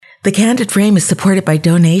The Candid Frame is supported by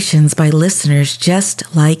donations by listeners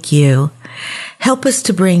just like you. Help us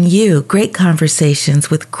to bring you great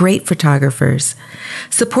conversations with great photographers.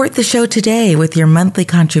 Support the show today with your monthly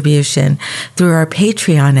contribution through our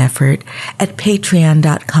Patreon effort at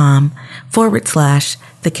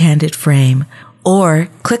patreon.com/The Candid Frame, or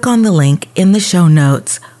click on the link in the show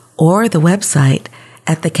notes or the website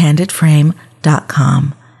at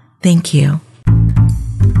thecandidframe.com. Thank you.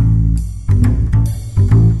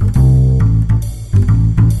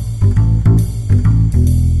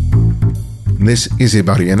 This is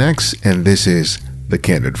Ibarian X, and this is The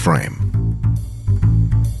Candid Frame.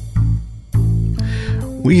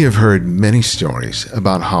 We have heard many stories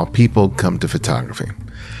about how people come to photography.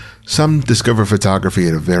 Some discover photography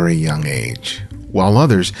at a very young age, while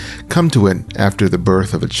others come to it after the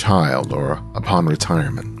birth of a child or upon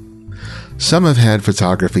retirement. Some have had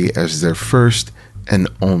photography as their first and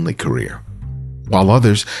only career, while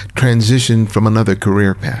others transition from another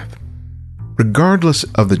career path. Regardless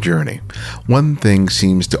of the journey, one thing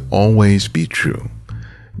seems to always be true.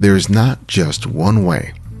 There is not just one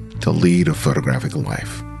way to lead a photographic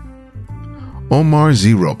life. Omar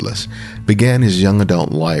Z. Robles began his young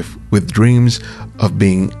adult life with dreams of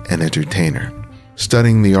being an entertainer,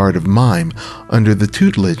 studying the art of mime under the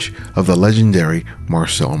tutelage of the legendary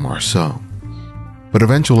Marcel. But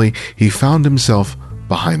eventually, he found himself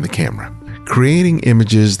behind the camera, creating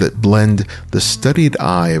images that blend the studied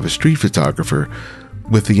eye of a street photographer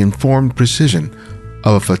with the informed precision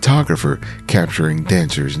of a photographer capturing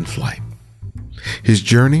dancers in flight. His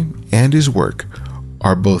journey and his work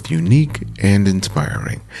are both unique and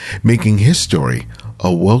inspiring, making his story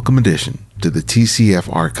a welcome addition to the TCF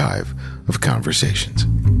archive of conversations.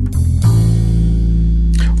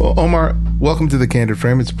 Well, Omar, welcome to The Candid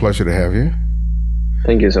Frame. It's a pleasure to have you.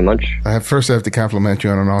 Thank you so much. First, I have to compliment you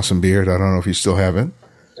on an awesome beard. I don't know if you still have it,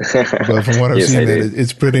 but from what I've seen,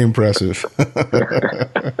 it's pretty impressive.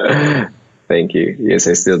 Thank you. Yes,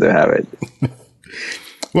 I still do have it.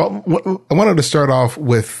 Well, I wanted to start off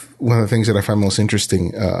with one of the things that I find most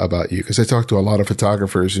interesting about you, because I talk to a lot of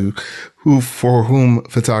photographers for whom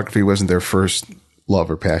photography wasn't their first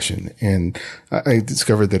love or passion. And I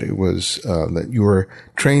discovered that it was that you were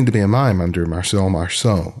trained to be a mime under Marcel.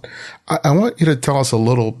 I want you to tell us a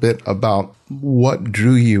little bit about what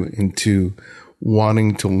drew you into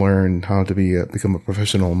wanting to learn how to become a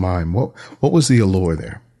professional mime. What was the allure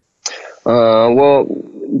there? Well,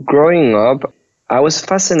 growing up, I was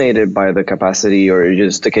fascinated by the capacity or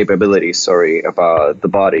just the capabilities, about the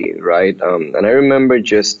body, right? And I remember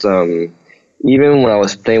just even when I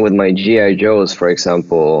was playing with my G.I. Joes, for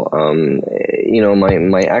example,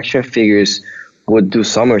 my action figures would do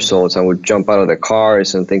somersaults and would jump out of the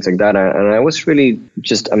cars and things like that. And I was really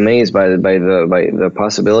just amazed by the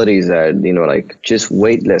possibilities that, just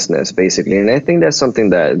weightlessness, basically. And I think that's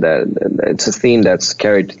something that it's a theme that's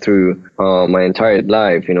carried through my entire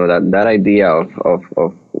life, that idea of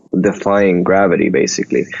defying gravity,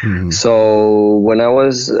 basically. Mm-hmm. So when I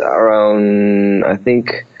was around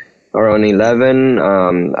 11,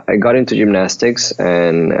 I got into gymnastics,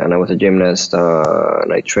 and I was a gymnast,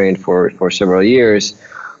 and I trained for several years.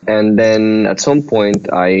 And then at some point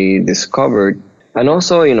I discovered, and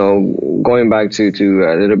also, going back to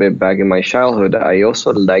a little bit back in my childhood, I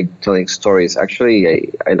also liked telling stories.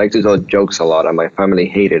 Actually, I like to tell jokes a lot, and my family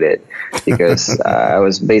hated it because I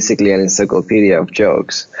was basically an encyclopedia of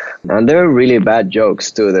jokes. And they were really bad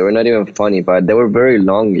jokes too. They were not even funny, but they were very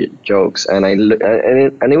long jokes. And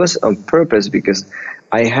it was on purpose because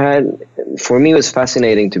for me, it was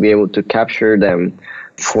fascinating to be able to capture them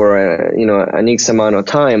for an X amount of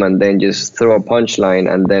time, and then just throw a punchline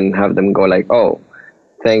and then have them go like, "Oh,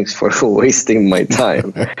 thanks for wasting my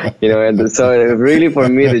time," And so really, for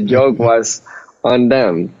me, the joke was on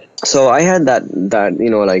them. So I had that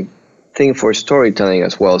thing for storytelling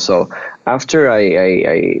as well. So after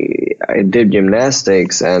I did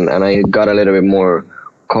gymnastics and I got a little bit more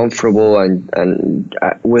comfortable and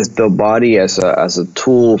with the body as a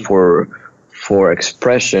tool for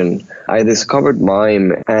expression, I discovered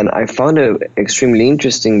mime, and I found it extremely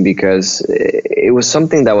interesting because it was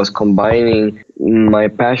something that was combining my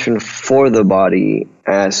passion for the body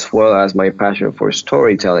as well as my passion for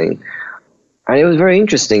storytelling. And it was very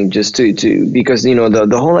interesting just to because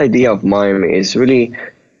the whole idea of mime is really,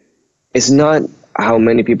 it's not how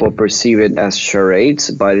many people perceive it as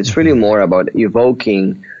charades, but it's really more about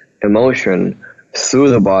evoking emotion through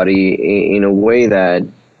the body in a way that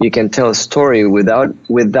you can tell a story without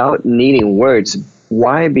needing words.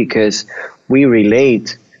 Why? Because we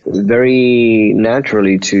relate very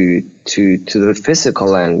naturally to the physical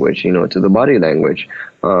language, to the body language.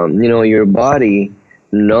 Your body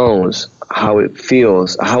knows how it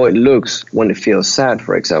feels, how it looks when it feels sad,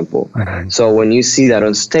 for example. So when you see that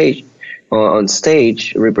on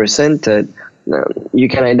stage represented, you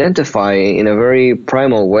can identify in a very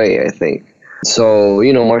primal way, I think. So,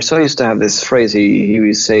 Marceau used to have this phrase. He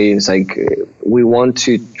would say, it's like, we want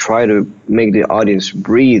to try to make the audience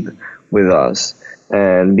breathe with us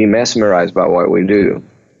and be mesmerized by what we do.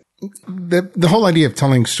 The whole idea of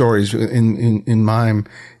telling stories in mime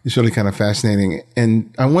is really kind of fascinating.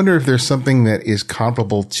 And I wonder if there's something that is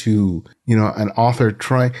comparable to, an author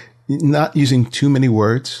not using too many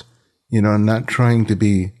words, not trying to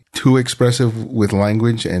be too expressive with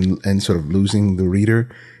language and sort of losing the reader.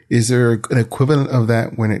 Is there an equivalent of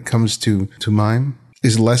that when it comes to mime?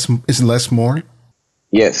 Is less more?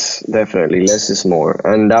 Yes, definitely. Less is more.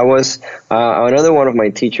 And that was another one of my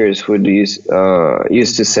teachers who used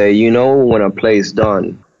to say, when a play is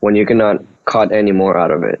done, when you cannot cut any more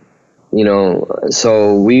out of it.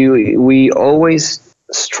 So we always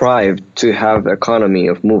strive to have economy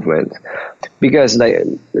of movement, because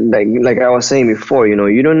like I was saying before,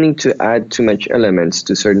 you don't need to add too much elements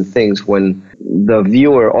to certain things when the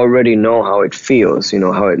viewer already know how it feels,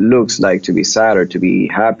 how it looks like to be sad or to be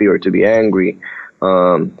happy or to be angry.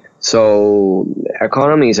 So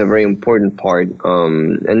economy is a very important part.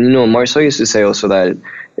 And Marceau used to say also that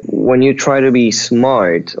when you try to be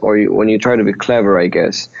smart or when you try to be clever, I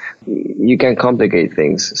guess, you can complicate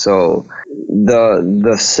things. So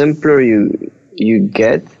the simpler you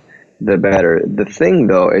get, the better. The thing,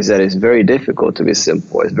 though, is that it's very difficult to be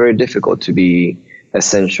simple. It's very difficult to be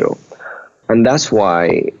essential. And that's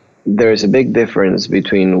why there's a big difference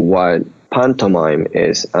between what pantomime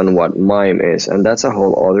is and what mime is. And that's a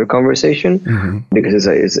whole other conversation, because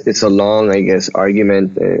it's a long, I guess,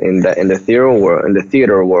 argument in the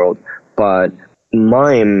theater world. But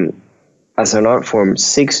mime as an art form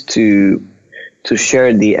seeks to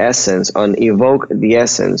share the essence and evoke the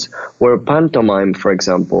essence, where pantomime, for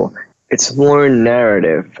example, it's more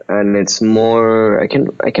narrative and it's more, I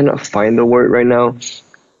cannot find the word right now.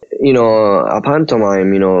 A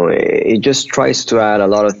pantomime, it just tries to add a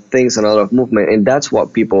lot of things and a lot of movement, and that's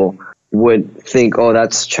what people would think, oh,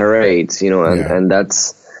 that's charades, and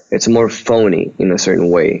it's more phony in a certain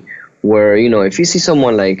way. Where, if you see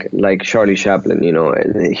someone like Charlie Chaplin,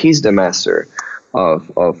 he's the master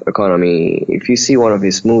of economy. If you see one of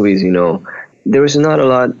his movies, there was not a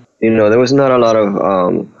lot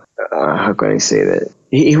of how can I say that?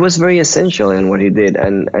 He was very essential in what he did,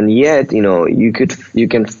 and yet, you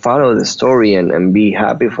can follow the story and be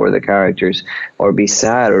happy for the characters, or be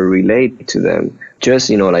sad or relate to them,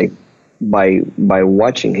 just, by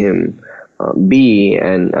watching him be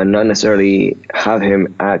and not necessarily have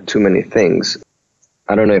him add too many things.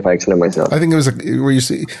 I don't know if I explained myself. I think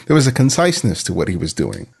there was a conciseness to what he was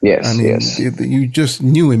doing. Yes, yes. You just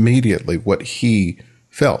knew immediately what he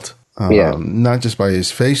felt. Not just by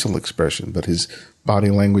his facial expression, but his body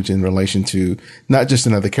language in relation to not just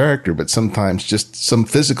another character, but sometimes just some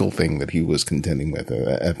physical thing that he was contending with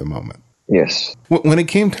at the moment. Yes. When it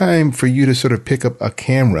came time for you to sort of pick up a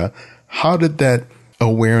camera, how did that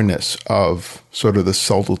awareness of sort of the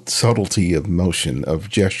subtlety of motion, of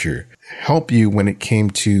gesture, help you when it came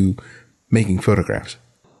to making photographs?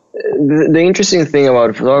 The interesting thing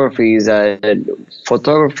about photography is that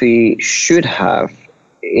photography should have,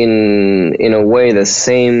 in a way, the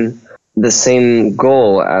same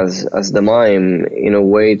goal as the mime, in a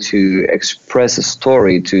way, to express a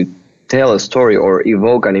story, to tell a story or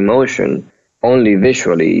evoke an emotion only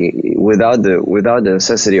visually, without the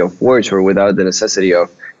necessity of words or without the necessity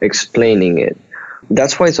of explaining it.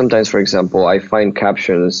 That's why sometimes, for example, I find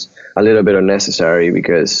captions a little bit unnecessary,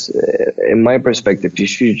 because in my perspective, you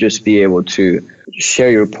should just be able to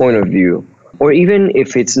share your point of view, or even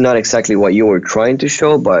if it's not exactly what you were trying to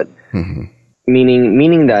show, but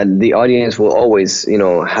meaning that the audience will always,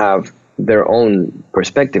 have their own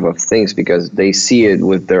perspective of things because they see it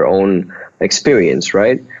with their own experience,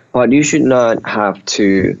 right? But you should not have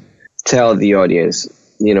to tell the audience,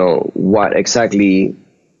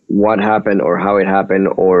 what happened or how it happened,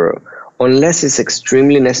 or unless it's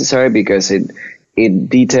extremely necessary because it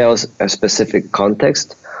details a specific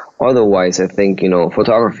context. Otherwise, I think,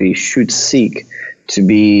 photography should seek to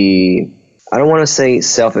be, I don't want to say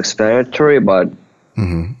self-explanatory, but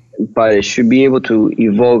it should be able to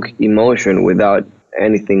evoke emotion without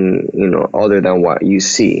anything, other than what you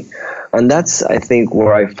see. And that's, I think,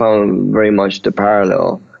 where I found very much the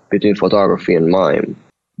parallel between photography and mime.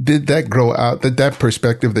 Did that grow out, that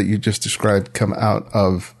perspective that you just described come out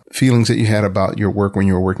of feelings that you had about your work when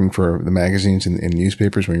you were working for the magazines and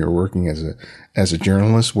newspapers, when you were working as a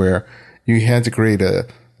journalist, where you had to create a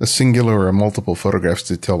a singular or multiple photographs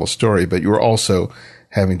to tell a story, but you were also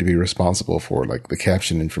having to be responsible for like the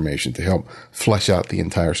caption information to help flesh out the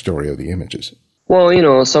entire story of the images.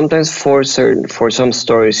 Well, sometimes for some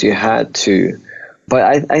stories you had to, but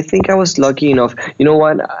I think I was lucky enough. You know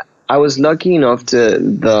what? I was lucky enough to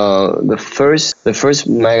the first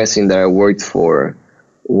magazine that I worked for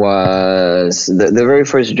was the very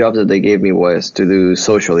first job that they gave me was to do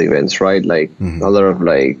social events, right? Like a lot of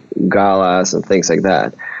like galas and things like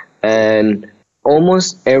that. And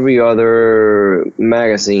almost every other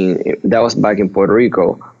magazine that was back in Puerto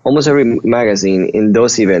Rico, almost every magazine in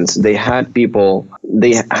those events, they had people,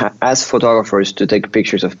 asked photographers to take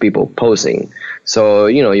pictures of people posing. So,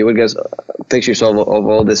 you would get pictures of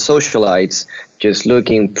all the socialites just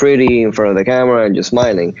looking pretty in front of the camera and just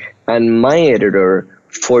smiling. And my editor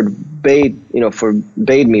forbade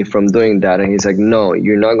me from doing that, and he's like, no,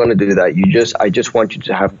 you're not going to do that. I just want you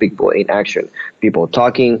to have people in action, people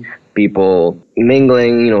talking, people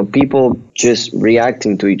mingling, people just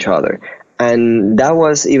reacting to each other. And that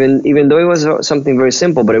was even though it was something very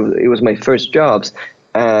simple, but it was my first jobs,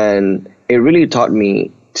 and it really taught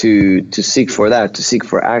me to seek for that, to seek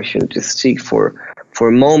for action, to seek for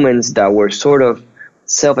moments that were sort of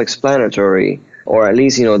self-explanatory, or at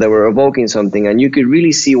least, they were evoking something, and you could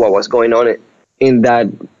really see what was going on in that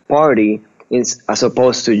party as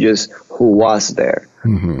opposed to just who was there.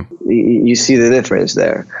 Mm-hmm. You see the difference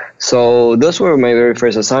there. So those were my very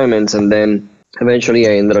first assignments, and then eventually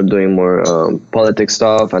I ended up doing more politics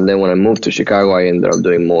stuff, and then when I moved to Chicago, I ended up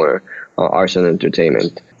doing more arts and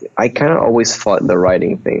entertainment. I kind of always fought the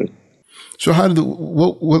writing thing. So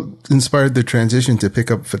what inspired the transition to pick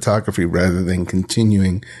up photography rather than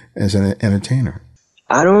continuing as an entertainer?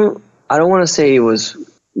 I don't want to say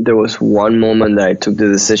there was one moment that I took the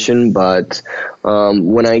decision, but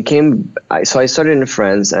when I started in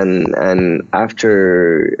France, and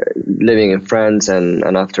after living in France and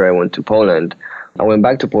after I went to Poland, I went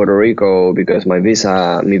back to Puerto Rico because my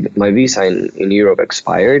visa in Europe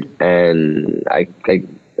expired, and I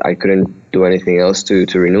couldn't do anything else to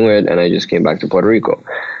renew it, and I just came back to Puerto Rico.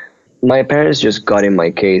 My parents just got in my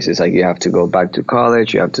case. It's like, you have to go back to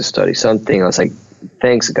college, you have to study something. I was like,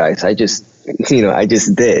 thanks guys, I just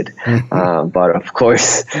did. But of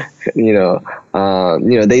course,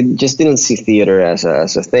 they just didn't see theater as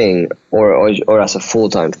a thing or as a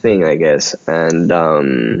full-time thing, I guess.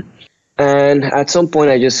 And at some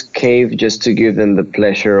point I just caved just to give them the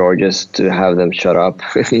pleasure, or just to have them shut up,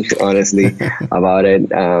 honestly, about it.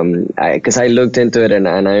 Because I looked into it, and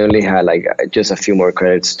I only had like just a few more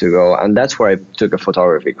credits to go. And that's where I took a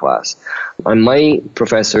photography class. And my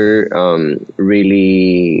professor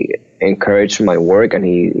really encouraged my work, and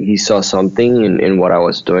he saw something in what I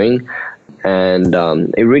was doing. And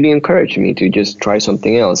it really encouraged me to just try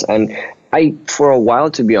something else. And for a while,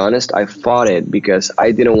 to be honest, I fought it because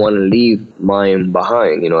I didn't want to leave mime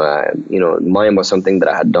behind. Mime was something that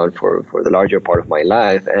I had done for the larger part of my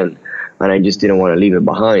life, and I just didn't want to leave it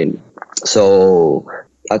behind. So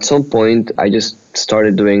at some point, I just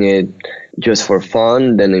started doing it just for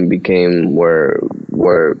fun. Then it became where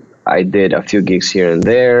I did a few gigs here and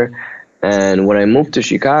there. And when I moved to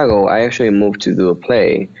Chicago, I actually moved to do a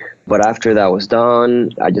play. But after that was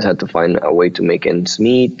done, I just had to find a way to make ends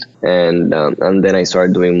meet, and then I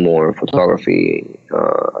started doing more photography,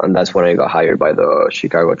 and that's when I got hired by the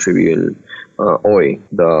Chicago Tribune, Hoy,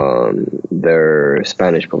 their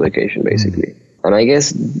Spanish publication, basically. And I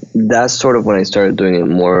guess that's sort of when I started doing it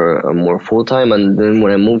more full time. And then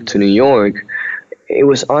when I moved to New York, it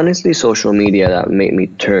was honestly social media that made me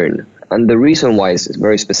turn. And the reason why is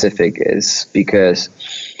very specific, is because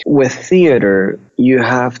with theater, you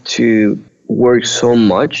have to work so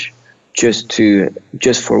much just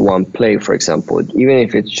for one play, for example. Even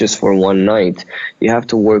if it's just for one night, you have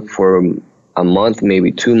to work for a month,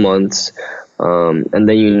 maybe 2 months. And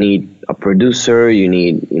then you need a producer, you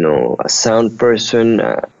need, a sound person,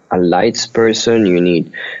 a lights person, you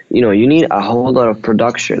need a whole lot of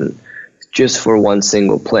production just for one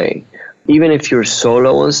single play. Even if you're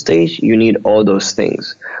solo on stage, you need all those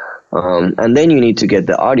things. And then you need to get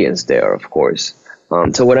the audience there, of course.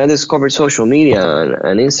 So when I discovered social media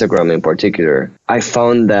and Instagram in particular, I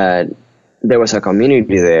found that there was a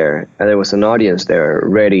community there, and there was an audience there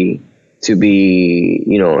ready to be,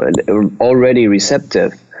 already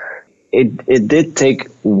receptive. It did take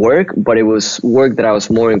work, but it was work that I was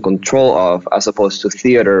more in control of, as opposed to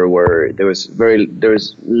theater, where there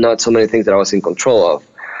was not so many things that I was in control of.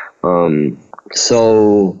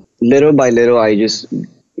 So little by little, I just,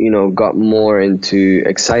 got more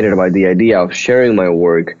excited about the idea of sharing my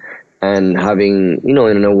work and having,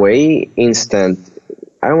 in a way, instant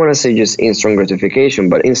I don't want to say just instant gratification,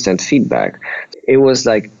 but instant feedback. It was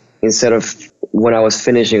like, instead of when I was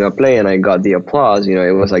finishing a play and I got the applause, it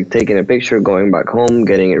was like taking a picture, going back home,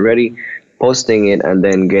 getting it ready, posting it, and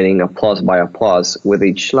then getting applause by applause with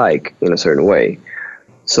each like in a certain way.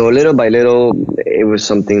 So little by little, it was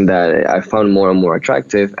something that I found more and more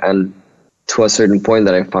attractive, and to a certain point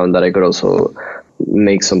that I found that I could also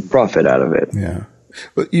make some profit out of it. Yeah.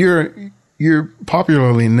 But you're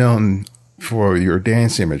popularly known for your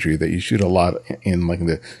dance imagery that you shoot a lot in like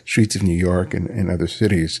the streets of New York and other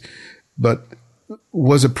cities. But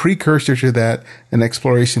was a precursor to that an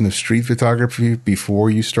exploration of street photography before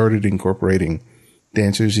you started incorporating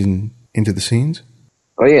dancers into the scenes?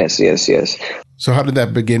 Oh, yes. So how did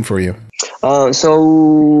that begin for you?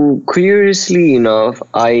 So curiously enough,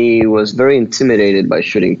 I was very intimidated by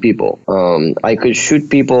shooting people. I could shoot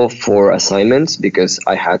people for assignments because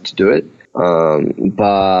I had to do it.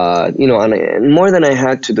 But and more than I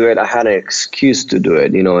had to do it, I had an excuse to do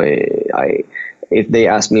it. If they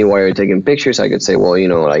asked me why you're taking pictures, I could say, well,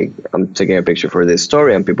 like I'm taking a picture for this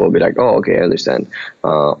story, and people would be like, oh, okay, I understand.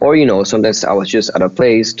 Or sometimes I was just at a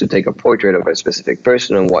place to take a portrait of a specific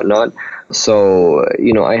person and whatnot. So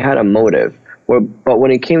I had a motive. But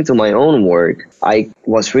when it came to my own work, I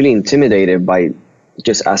was really intimidated by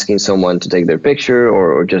just asking someone to take their picture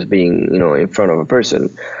or just being in front of a person.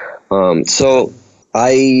 So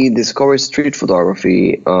I discovered street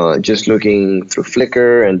photography just looking through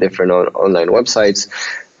Flickr and different online websites,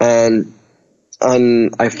 and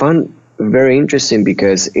I found very interesting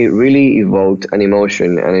because it really evoked an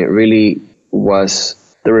emotion, and it really was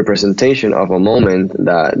the representation of a moment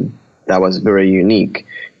that was very unique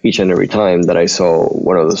each and every time that I saw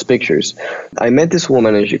one of those pictures. I met this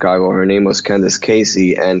woman in Chicago. Her name was Candace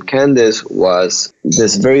Casey, and Candace was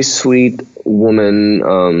this very sweet woman,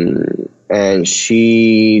 and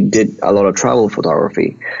she did a lot of travel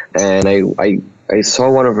photography. And I saw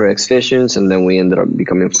one of her exhibitions, and then we ended up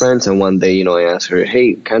becoming friends. And one day, I asked her,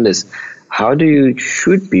 hey, Candace, how do you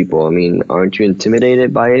shoot people? I mean, aren't you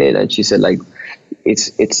intimidated by it? And she said, like,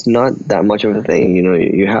 it's not that much of a thing.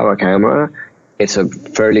 You have a camera. It's a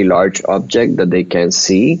fairly large object that they can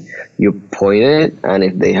see. You point it, and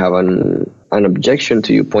if they have an objection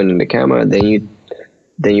to you pointing the camera, then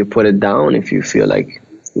you put it down if you feel like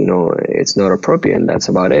it's not appropriate, and that's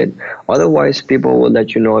about it. Otherwise, people will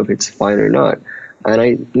let you know if it's fine or not. And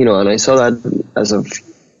I saw that as a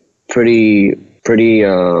pretty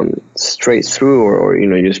straight through or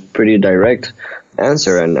just pretty direct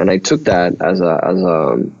answer, and I took that as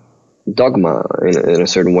a dogma in a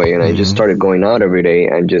certain way, and I just started going out every day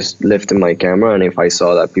and just lifting my camera, and if I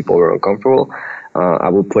saw that people were uncomfortable, I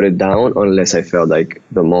would put it down unless I felt like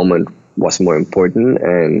the moment was more important,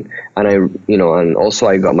 and I and also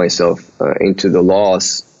I got myself into the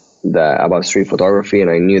laws about street photography, and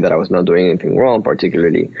I knew that I was not doing anything wrong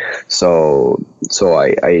particularly, so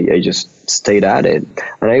I just stayed at it,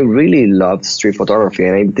 and I really loved street photography,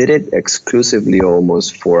 and I did it exclusively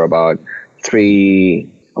almost for about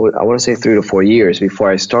I want to say 3 to 4 years before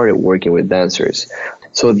I started working with dancers.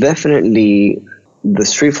 So definitely the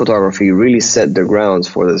street photography really set the grounds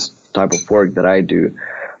for this type of work that I do.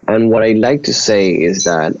 And what I like to say is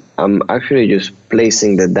that I'm actually just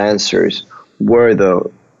placing the dancers where the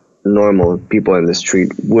normal people in the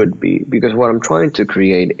street would be. Because what I'm trying to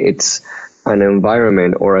create, it's an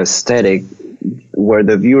environment or aesthetic where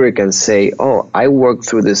the viewer can say, oh, I walk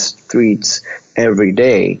through the streets every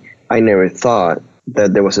day. I never thought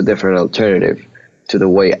that there was a different alternative to the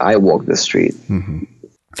way I walk the street. Mm-hmm.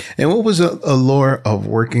 And what was a allure of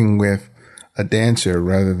working with a dancer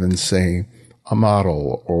rather than, say, a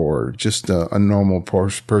model or just a normal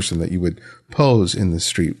person that you would pose in the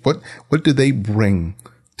street? What do they bring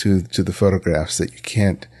to the photographs that you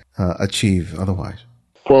can't achieve otherwise?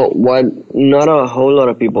 Well, what not a whole lot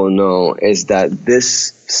of people know is that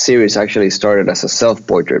this series actually started as a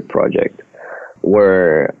self-portrait project,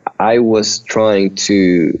 where I was trying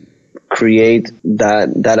to create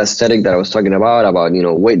that aesthetic that I was talking about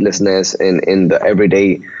weightlessness in the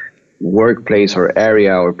everyday workplace or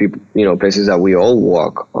area or people, places that we all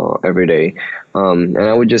walk every day. And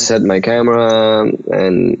I would just set my camera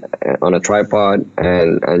and on a tripod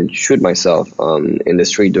and shoot myself in the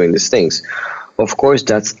street doing these things. Of course,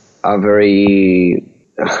 that's a very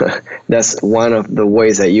that's one of the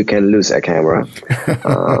ways that you can lose a camera,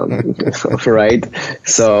 right?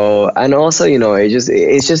 So, and also,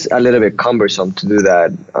 it's just a little bit cumbersome to do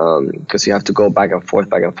that because you have to go back and forth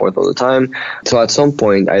all the time. So at some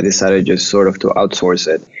point, I decided just sort of to outsource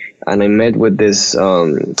it. And I met with this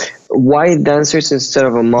why dancers instead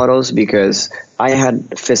of models, because I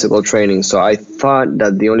had physical training. So I thought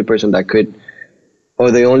that the only person that could or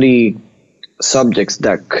the only subjects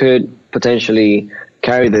that could potentially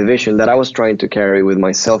carry the vision that I was trying to carry with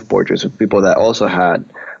my self-portraits, with people that also had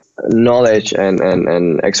knowledge and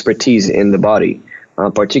expertise in the body,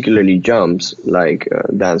 particularly jumps, like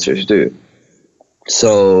dancers do.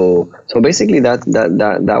 So basically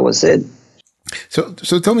that was it.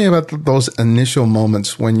 So tell me about those initial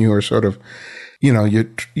moments when you were sort of,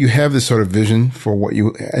 you have this sort of vision for what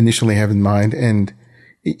you initially have in mind, and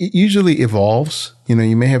it usually evolves. You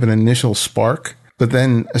may have an initial spark, but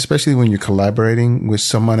then especially when you're collaborating with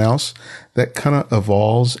someone else, that kind of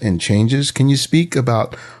evolves and changes. Can you speak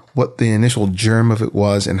about what the initial germ of it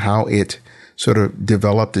was and how it sort of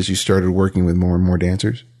developed as you started working with more and more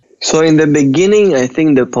dancers? So in the beginning, I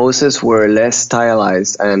think the poses were less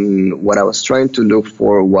stylized, and what I was trying to look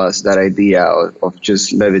for was that idea of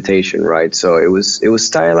just levitation, right? So it was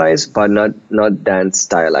stylized, but not dance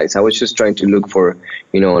stylized. I was just trying to look for,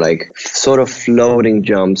 like sort of floating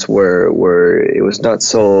jumps where it was not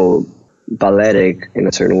so balletic in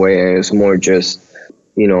a certain way. It was more just,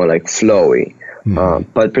 like flowy.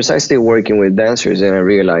 Mm-hmm. But precisely working with dancers, and I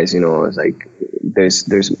realized, it's like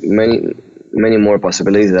there's many more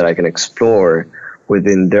possibilities that I can explore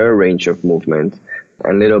within their range of movement.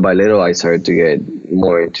 And little by little, I started to get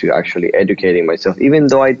more into actually educating myself, even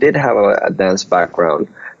though I did have a dance background,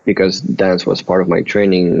 because dance was part of my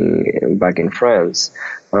training back in France.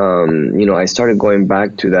 I started going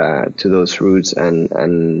back to those roots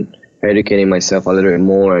and educating myself a little bit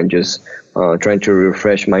more, and just trying to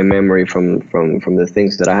refresh my memory from the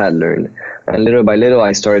things that I had learned. And little by little,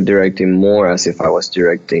 I started directing more as if I was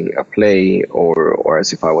directing a play or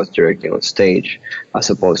as if I was directing on stage, as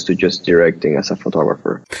opposed to just directing as a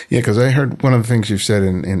photographer. Yeah, because I heard one of the things you've said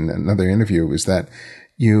in another interview was that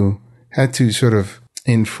you had to sort of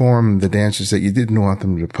inform the dancers that you didn't want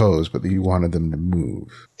them to pose, but that you wanted them to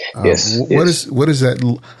move. Yes. What is that?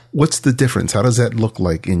 What's the difference? How does that look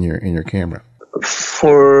like in your camera?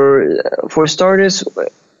 For starters,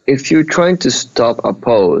 if you're trying to stop a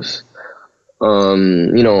pose,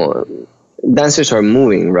 dancers are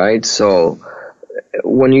moving, right? So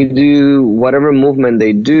when you do whatever movement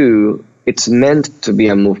they do, it's meant to be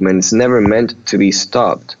a movement. It's never meant to be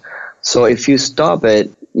stopped. So if you stop it,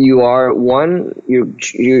 you're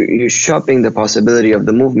shopping the possibility of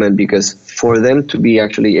the movement, because for them to be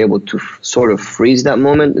actually able to sort of freeze that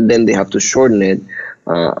moment, then they have to shorten it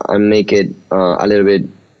and make it a little bit.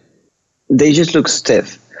 They just look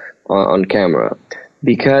stiff on camera,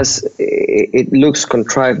 because it looks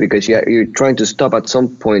contrived, because you're trying to stop at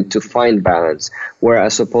some point to find balance.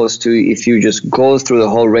 Whereas opposed to if you just go through the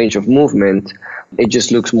whole range of movement, it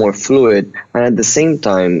just looks more fluid, and at the same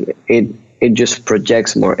time it just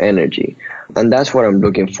projects more energy. And that's what I'm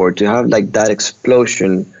looking for, to have like that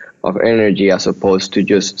explosion of energy as opposed to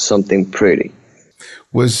just something pretty.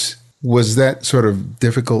 Was that sort of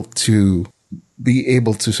difficult to be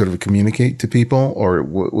able to sort of communicate to people, or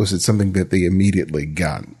was it something that they immediately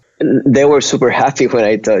got? They were super happy when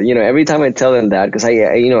I tell, every time I tell them that, because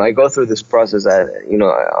I go through this process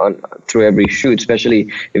through every shoot,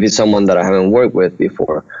 especially if it's someone that I haven't worked with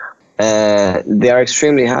before. They are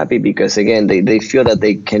extremely happy, because again, they feel that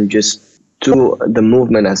they can just do the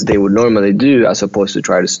movement as they would normally do, as opposed to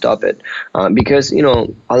try to stop it. Because, a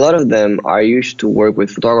lot of them are used to work with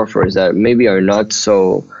photographers that maybe are not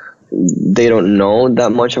so, they don't know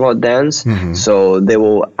that much about dance. Mm-hmm. So they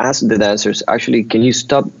will ask the dancers, actually, can you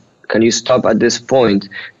stop at this point,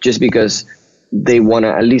 just because they want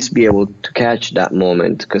to at least be able to catch that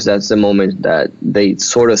moment, because that's the moment that they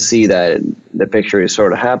sort of see that the picture is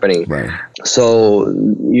sort of happening. Right. So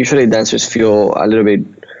usually dancers feel a little bit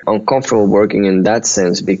uncomfortable working in that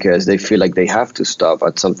sense, because they feel like they have to stop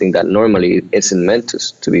at something that normally isn't meant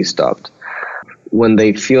to be stopped. When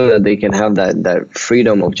they feel that they can have that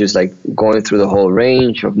freedom of just like going through the whole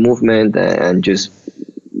range of movement and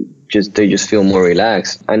they just feel more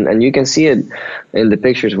relaxed, and you can see it in the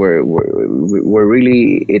pictures where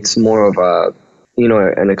really it's more of a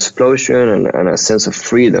an explosion and a sense of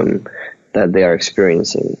freedom that they are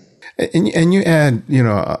experiencing. And you add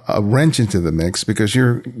a wrench into the mix, because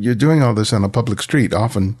you're doing all this on a public street,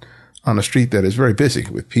 often on a street that is very busy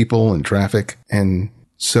with people and traffic, and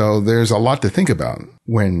so there's a lot to think about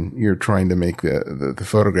when you're trying to make the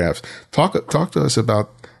photographs. Talk to us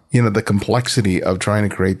about the complexity of trying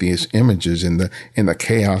to create these images in the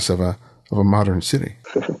chaos of a modern city.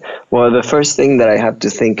 Well, the first thing that I have to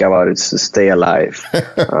think about is to stay alive.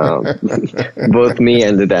 Both me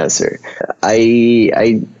and the dancer.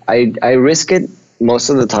 I risk it most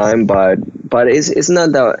of the time, but it's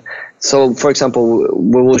not that So, for example,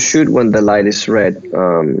 we will shoot when the light is red,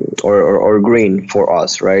 or green for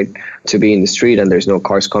us, right? To be in the street and there's no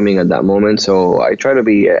cars coming at that moment. So I try to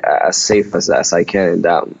be as safe as I can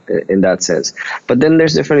in that sense. But then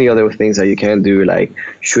there's definitely other things that you can do, like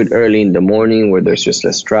shoot early in the morning where there's just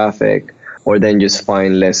less traffic, or then just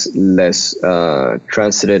find less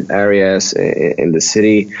transited areas in the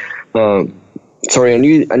city. Sorry, and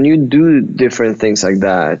you do different things like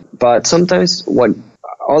that. But sometimes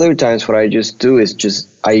other times what I just do is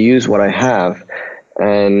I use what I have,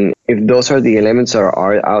 and if those are the elements that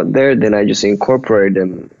are out there, then I just incorporate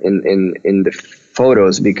them in the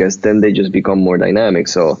photos, because then they just become more dynamic.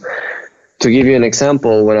 So to give you an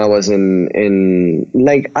example, when I was in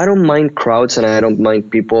like, I don't mind crowds and I don't mind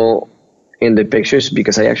people in the pictures,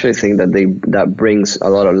 because I actually think that brings a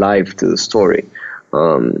lot of life to the story.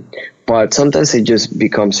 But sometimes it just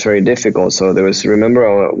becomes very difficult. So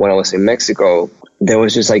remember when I was in Mexico, there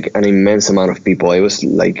was just like an immense amount of people. It was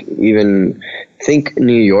like, even think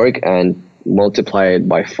New York and multiply it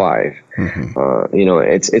by 5.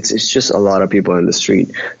 It's just a lot of people in the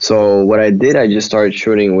street. So what I did, I just started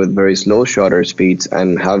shooting with very slow shutter speeds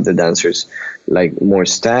and have the dancers like more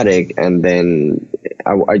static, and then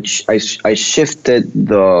I shifted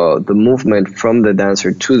the movement from the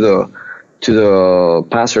dancer to the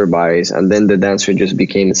passerbys, and then the dancer just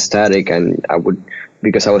became static, and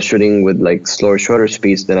because I was shooting with like slower shutter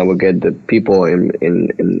speeds, then I would get the people in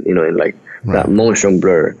like that motion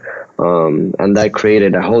blur, and that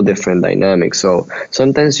created a whole different dynamic. So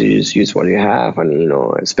sometimes you just use what you have, and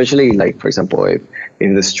especially like, for example, if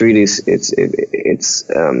the street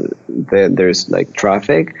there's like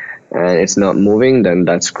traffic and it's not moving, then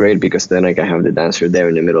that's great, because then I can have the dancer there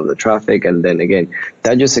in the middle of the traffic, and then again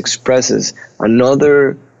that just expresses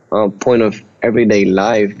another point of everyday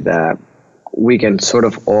life that we can sort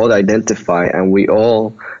of all identify, and we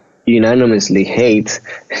all unanimously hate,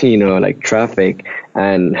 like traffic,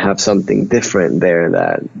 and have something different there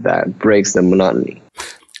that breaks the monotony.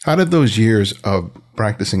 How did those years of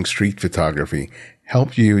practicing street photography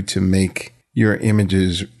help you to make your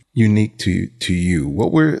images unique to you?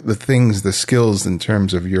 What were the skills in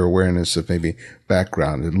terms of your awareness of maybe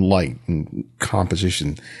background and light and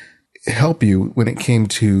composition help you when it came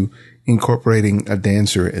to incorporating a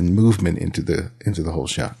dancer and movement into the whole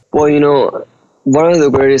shot? Well, one of the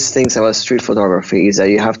greatest things about street photography is that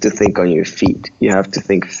you have to think on your feet. You have to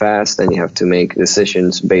think fast, and you have to make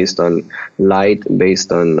decisions based on light,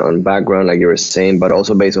 based on background, like you were saying, but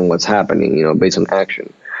also based on what's happening, based on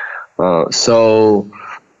action. So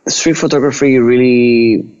street photography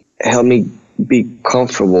really helped me be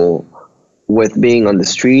comfortable with being on the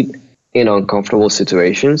street in uncomfortable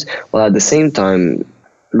situations, while at the same time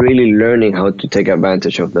really learning how to take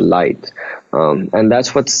advantage of the light. And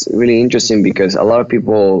that's what's really interesting, because a lot of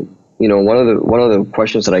people, one of the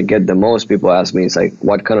questions that I get the most, people ask me, is like,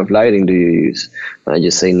 what kind of lighting do you use? And I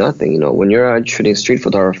just say nothing. When you're out shooting street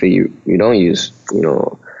photography, you don't use,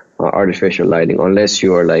 artificial lighting, unless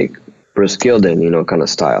you are like Bruce Gilden, kind of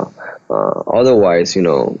style. Otherwise,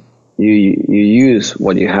 you use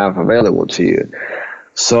what you have available to you.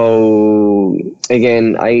 So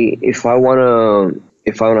again, if I want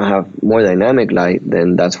to have more dynamic light,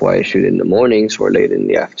 then that's why I shoot in the mornings or late in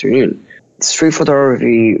the afternoon. Street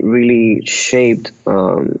photography really shaped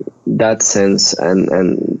that sense,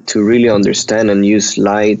 and to really understand and use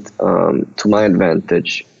light to my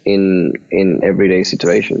advantage in everyday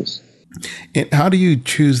situations. And how do you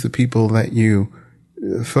choose the people that you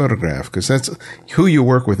photograph? Because that's who you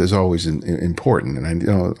work with is always important. And I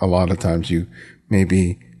know a lot of times you may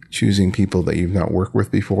be choosing people that you've not worked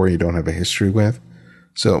with before, you don't have a history with.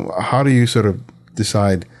 So how do you sort of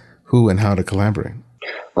decide who and how to collaborate?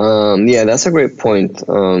 Yeah, that's a great point,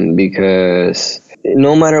 because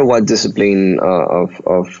no matter what discipline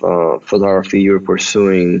of photography you're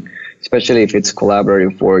pursuing, especially if it's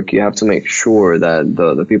collaborative work, you have to make sure that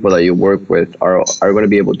the people that you work with are going to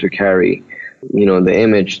be able to carry, the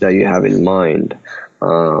image that you have in mind,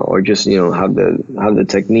 or just have the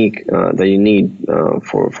technique that you need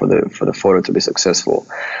for the photo to be successful.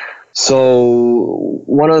 So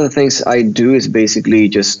one of the things I do is basically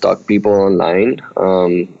just stalk people online.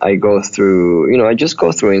 I go through, I just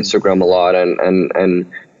go through Instagram a lot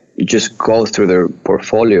and just go through their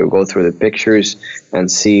portfolio, go through the pictures and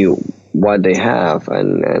see what they have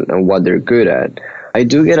and what they're good at. I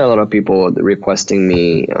do get a lot of people requesting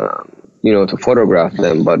me, to photograph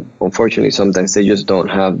them, but unfortunately sometimes they just don't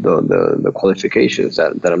have the qualifications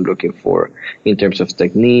that I'm looking for in terms of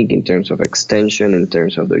technique, in terms of extension, in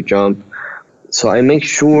terms of their jump. So I make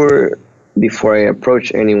sure before I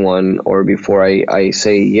approach anyone, or before I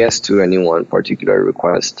say yes to any one particular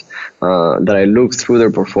request, that I look through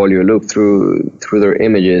their portfolio, look through their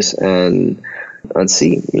images, and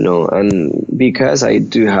see, and because I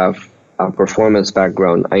do have a performance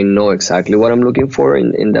background, I know exactly what I'm looking for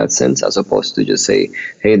in that sense, as opposed to just say,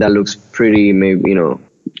 hey, that looks pretty, maybe,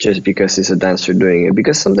 just because it's a dancer doing it.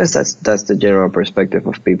 Because sometimes that's the general perspective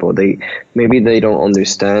of people. They don't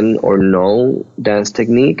understand or know dance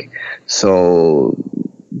technique, so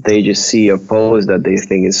they just see a pose that they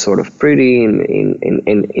think is sort of pretty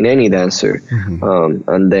in any dancer,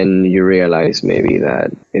 and then you realize maybe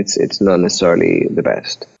that it's not necessarily the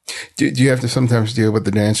best. Do you have to sometimes deal with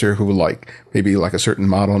the dancer who, like, maybe like a certain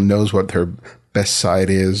model knows what her best side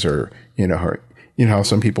is, or how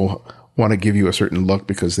some people want to give you a certain look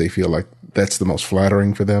because they feel like that's the most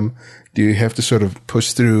flattering for them? Do you have to sort of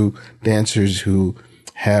push through dancers who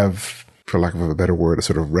have, for lack of a better word, a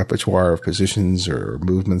sort of repertoire of positions or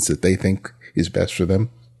movements that they think is best for them?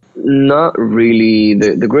 Not really.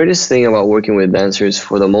 The greatest thing about working with dancers,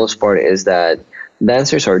 for the most part, is that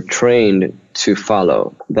dancers are trained to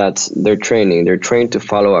follow. That's their training. They're trained to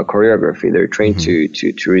follow a choreography. They're trained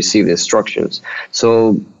to receive instructions.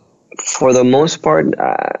 So for the most part,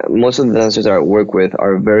 most of the dancers that I work with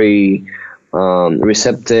are very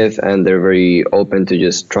receptive, and they're very open to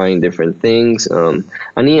just trying different things. And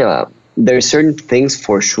yeah, there are certain things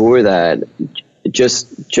for sure that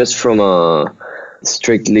just from a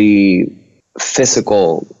strictly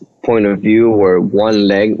physical point of view, where one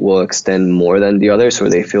leg will extend more than the other, so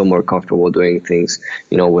they feel more comfortable doing things,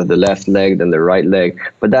 with the left leg than the right leg.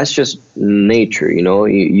 But that's just nature,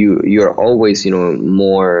 you're always,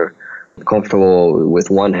 more comfortable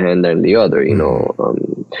with one hand than the other,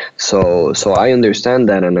 so I understand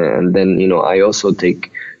that, and then I also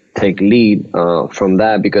take lead from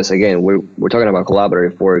that, because again, we're talking about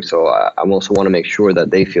collaborative work, so I also want to make sure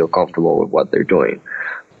that they feel comfortable with what they're doing.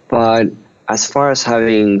 But as far as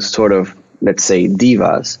having sort of, let's say,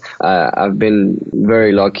 divas, I've been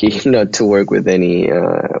very lucky not to work with any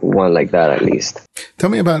one like that, at least. Tell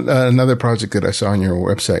me about another project that I saw on your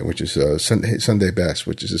website, which is Sunday Best,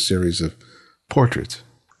 which is a series of portraits.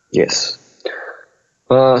 Yes.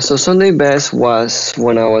 So Sunday Best was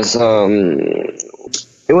when I was.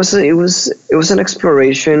 It was an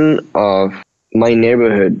exploration of my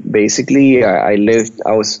neighborhood. Basically, I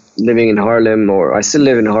was living in Harlem, or I still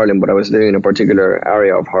live in Harlem, but I was living in a particular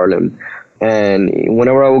area of Harlem. And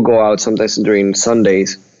whenever I would go out, sometimes during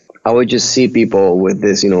Sundays, I would just see people with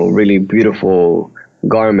this, really beautiful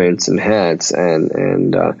garments and hats,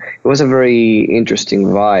 and it was a very interesting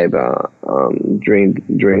vibe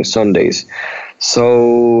during Sundays.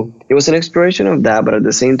 So it was an exploration of that, but at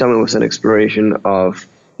the same time, it was an exploration of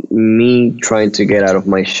me trying to get out of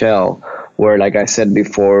my shell, where, like I said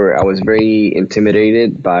before, I was very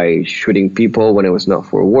intimidated by shooting people when it was not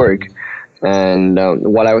for work. And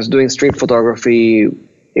while I was doing street photography,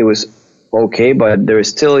 it was okay, but there is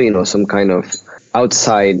still, some kind of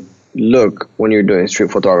outside look when you're doing street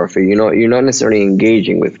photography. You're not necessarily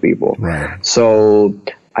engaging with people. Right. So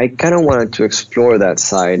I kind of wanted to explore that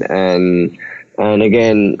side, and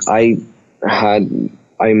again, I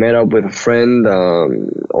met up with a friend,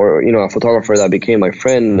 or a photographer that became my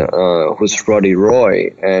friend, who's Roddy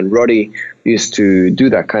Roy, and Roddy used to do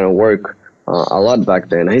that kind of work a lot back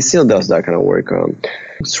then. He still does that kind of work.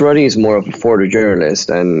 Roddy is more of a photojournalist,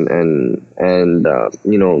 and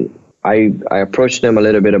I approached him a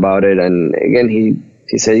little bit about it, and again,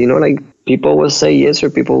 he said, people will say yes or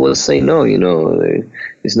people will say no.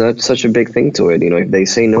 It's not such a big thing to it. If they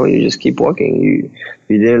say no, you just keep walking.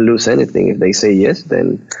 You didn't lose anything. If they say yes,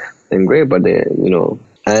 then great. But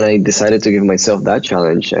and I decided to give myself that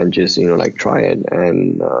challenge and just try it.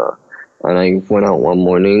 And I went out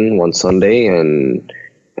one Sunday, and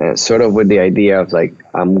sort of with the idea of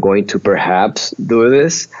I'm going to perhaps do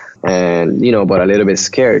this, and but a little bit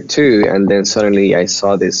scared too. And then suddenly I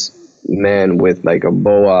saw this man with a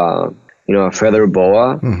boa, a feather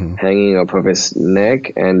boa hanging up of his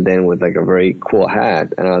neck, and then with a very cool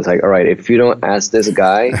hat. And I was like, all right, if you don't ask this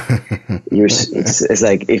guy, it's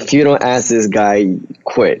like, if you don't ask this guy,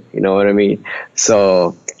 quit. You know what I mean?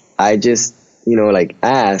 So I just,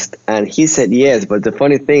 asked, and he said yes. But the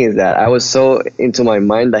funny thing is that I was so into my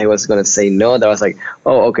mind that he was going to say no, that I was like,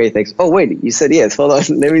 oh, okay, thanks. Oh, wait, you said yes. Hold on.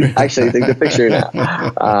 Let me actually take the picture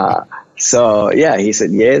now. So yeah, he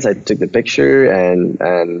said yes. I took the picture, and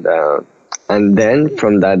then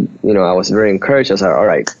from that, I was very encouraged. I was like, all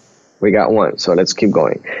right, we got one, so let's keep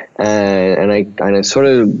going. And I sort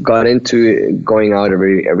of got into going out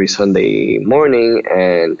every Sunday morning,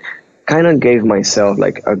 and kind of gave myself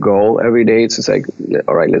like a goal every day. It's just like,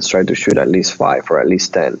 all right, let's try to shoot at least 5 or at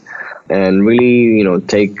least 10, and really,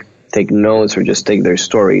 take notes or just take their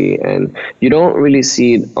story. And you don't really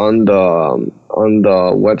see it on the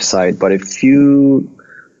website, but if you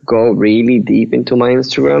go really deep into my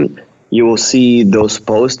Instagram, you will see those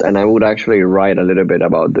posts, and I would actually write a little bit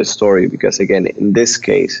about the story, because again, in this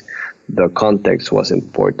case, the context was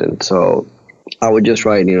important. So I would just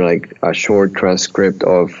write, like a short transcript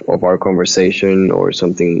of our conversation, or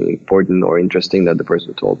something important or interesting that the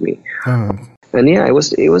person told me. And yeah, it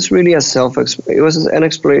was really it was an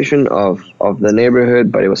exploration of the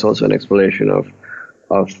neighborhood, but it was also an exploration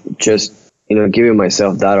of just, giving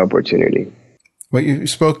myself that opportunity. Well, you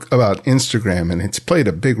spoke about Instagram, and it's played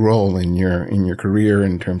a big role in your career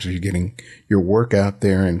in terms of you getting your work out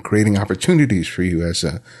there and creating opportunities for you as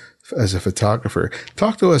a photographer.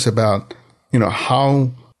 Talk to us about,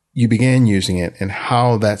 how you began using it and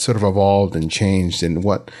how that sort of evolved and changed, and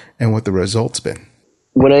what the results been.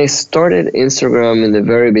 When I started Instagram in the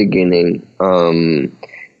very beginning,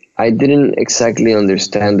 I didn't exactly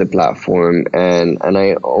understand the platform, and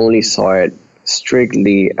I only saw it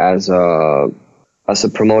strictly as a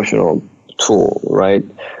promotional tool, right?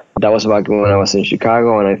 That was back when I was in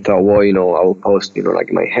Chicago, and I thought, well, I will post,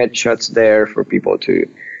 like my headshots there for people to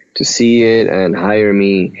see it and hire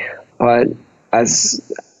me. But as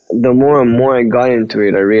the more and more I got into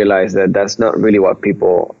it, I realized that that's not really what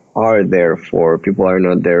people are there for. People are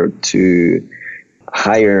not there to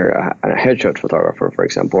hire a headshot photographer, for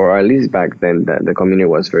example, or at least back then the community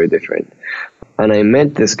was very different. And I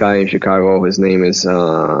met this guy in Chicago. His name is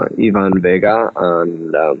Ivan Vega,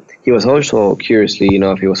 and he was also, curiously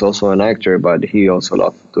enough, he was also an actor, but he also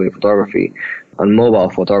loved doing photography, and mobile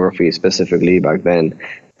photography specifically back then.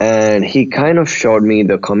 And he kind of showed me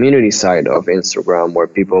the community side of Instagram, where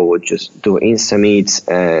people would just do Insta meets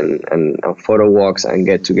and photo walks and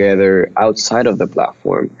get together outside of the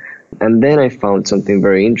platform. And then I found something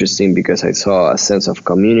very interesting, because I saw a sense of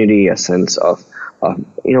community, a sense of,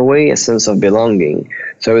 in a way, a sense of belonging.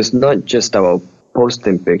 So it's not just about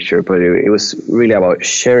posting pictures, but it was really about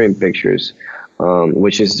sharing pictures,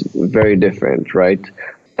 which is very different, right?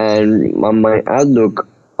 And my outlook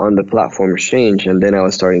on the platform changed, and then I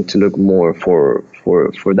was starting to look more for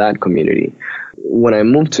that community. When I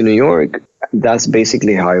moved to New York, that's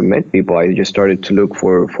basically how I met people. I just started to look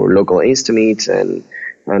for local Insta meets and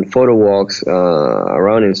photo walks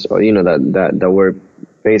around, that were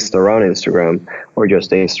based around Instagram, or just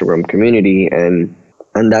the Instagram community, and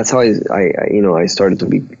that's how I started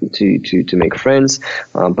to make friends.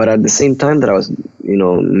 But at the same time that I was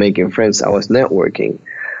making friends, I was networking.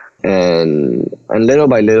 And little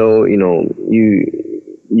by little,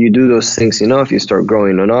 you do those things enough, you start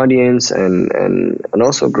growing an audience, and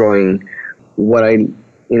also growing what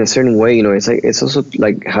in a certain way, it's also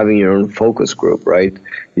like having your own focus group, right?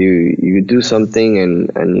 You do something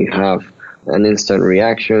and you have an instant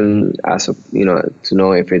reaction to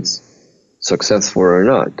know if it's successful or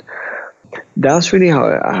not. That's really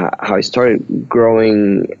how I started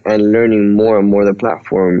growing and learning more and more the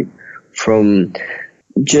platform, from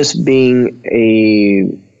just being a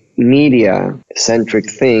media-centric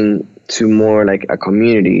thing to more like a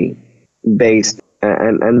community-based.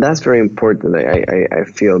 And that's very important, I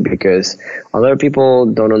feel, because a lot of people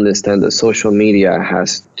don't understand that social media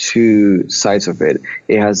has two sides of it.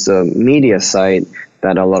 It has the media side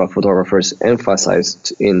that a lot of photographers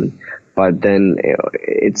emphasized in, but then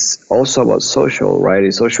it's also about social, right?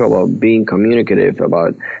 It's also about being communicative,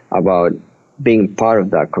 about being part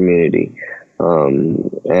of that community.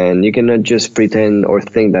 And you cannot just pretend or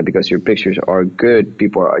think that because your pictures are good,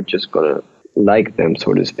 people are just going to like them,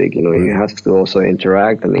 so to speak. You have to also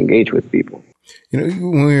interact and engage with people.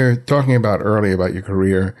 When we were talking about earlier about your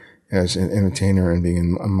career as an entertainer and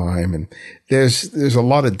being a mime, and there's a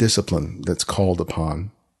lot of discipline that's called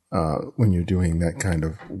upon when you're doing that kind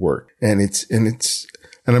of work, and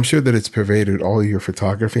I'm sure that it's pervaded all your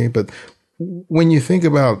photography. But when you think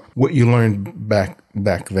about what you learned back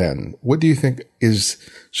then, what do you think is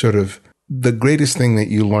sort of the greatest thing that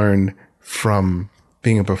you learned from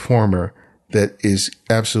being a performer that is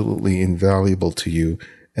absolutely invaluable to you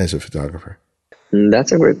as a photographer?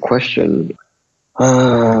 That's a great question.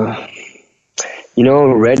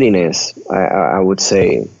 Readiness, I would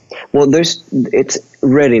say. Well, it's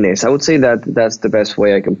readiness. I would say that's the best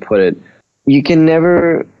way I can put it. You can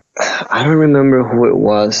never, I don't remember who it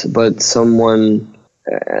was, but someone,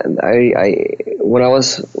 when I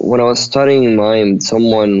was studying mime,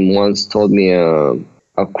 someone once told me a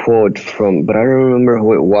quote from, but I don't remember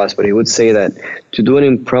who it was, but he would say that to do an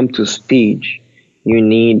impromptu speech, you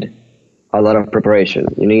need a lot of preparation.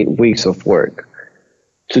 You need weeks of work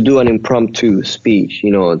to do an impromptu speech.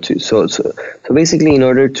 So basically, in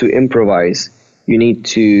order to improvise, you need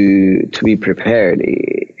to be prepared.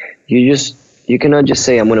 You cannot just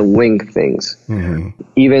say, I'm going to wing things,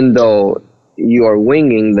 even though you are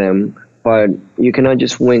winging them, but you cannot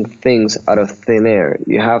just wing things out of thin air.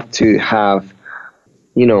 You have to have,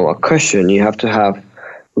 a cushion. You have to have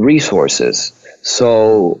resources.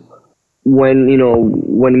 So when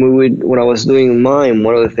I was doing mime,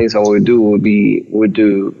 one of the things I would do would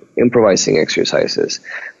do improvising exercises.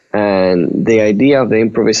 And the idea of the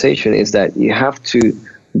improvisation is that you have to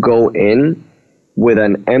go in with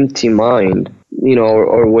an empty mind,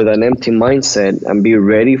 or with an empty mindset, and be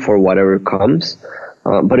ready for whatever comes.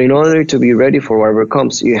 But in order to be ready for whatever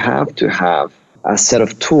comes, you have to have a set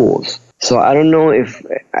of tools. So I don't know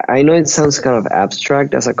I know it sounds kind of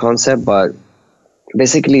abstract as a concept, but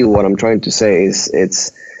basically what I'm trying to say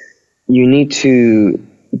is you need to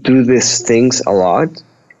do these things a lot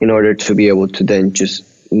in order to be able to then just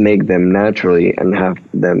make them naturally and have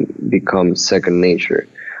them become second nature.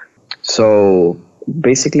 So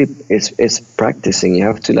basically it's practicing. You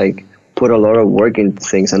have to put a lot of work into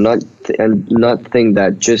things and not think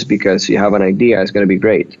that just because you have an idea it's going to be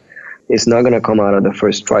great. It's not going to come out of the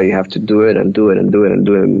first try. You have to do it and do it and do it and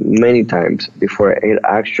do it many times before it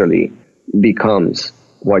actually becomes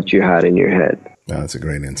what you had in your head. That's a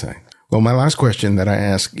great insight. Well, my last question that I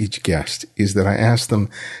ask each guest is that I ask them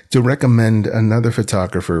to recommend another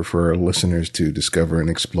photographer for our listeners to discover and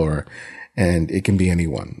explore. And it can be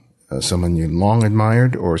anyone, someone you long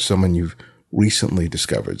admired or someone you've recently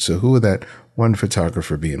discovered. So who would that one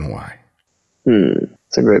photographer be and why?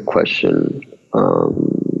 It's a great question.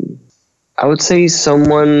 I would say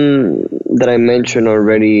someone that I mentioned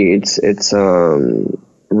already. It's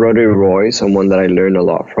Roddy Roy, someone that I learned a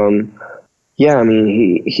lot from. Yeah, I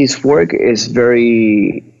mean, his work is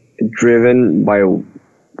very driven by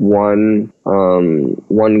one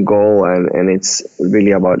goal, and it's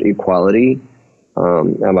really about equality,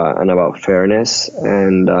 about fairness,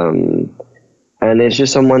 and it's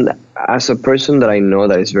just someone that, as a person that I know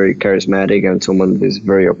that is very charismatic and someone that is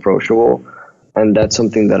very approachable, and that's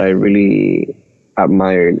something that I really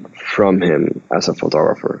admired from him as a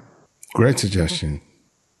photographer. Great suggestion.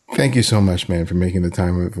 Thank you so much, man, for making the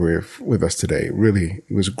time with us today. Really,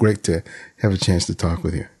 it was great to have a chance to talk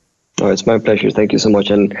with you. Oh, it's my pleasure. Thank you so much.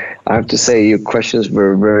 And I have to say, your questions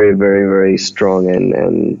were very, very, very strong.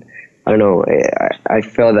 And I don't know, I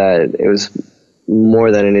felt that it was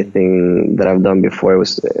more than anything that I've done before. It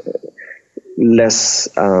was less,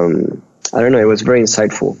 I don't know, it was very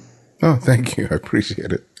insightful. Oh, thank you. I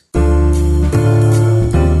appreciate it.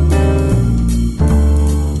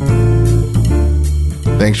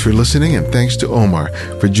 Thanks for listening, and thanks to Omar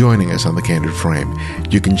for joining us on The Candid Frame.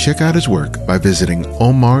 You can check out his work by visiting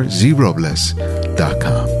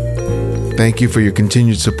OmarZRobles.com. Thank you for your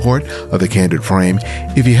continued support of The Candid Frame.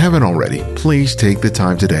 If you haven't already, please take the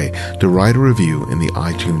time today to write a review in the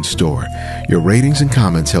iTunes Store. Your ratings and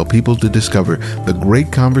comments help people to discover the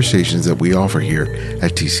great conversations that we offer here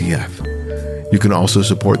at TCF. You can also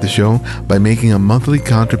support the show by making a monthly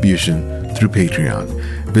contribution through Patreon.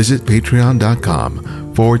 Visit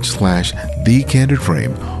patreon.com/The Candid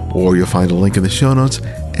Frame, or you'll find a link in the show notes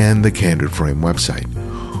and the Candid Frame website.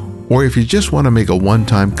 Or if you just want to make a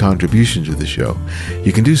one-time contribution to the show,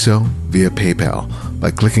 you can do so via PayPal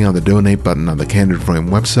by clicking on the donate button on the Candid Frame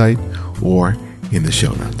website or in the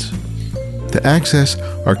show notes. To access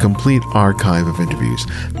our complete archive of interviews,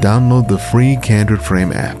 download the free Candid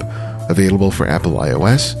Frame app, available for Apple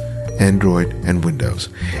iOS, Android, and Windows.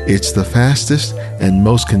 It's the fastest and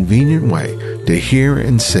most convenient way to hear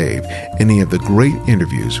and save any of the great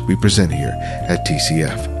interviews we present here at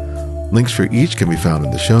TCF. Links for each can be found in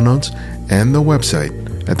the show notes and the website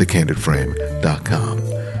at thecandidframe.com.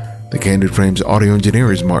 The Candid Frame's audio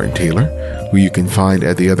engineer is Martin Taylor, who you can find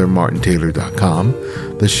at theothermartintaylor.com.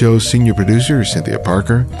 The show's senior producer is Cynthia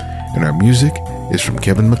Parker, and our music is from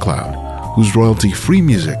Kevin MacLeod, whose royalty-free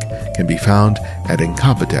music can be found at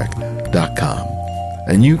Incompetech.com.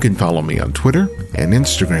 And you can follow me on Twitter and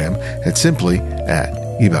Instagram at simply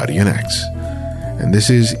 @IbadianX. And this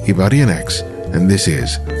is IbadianX, and this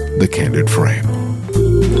is The Candid Frame.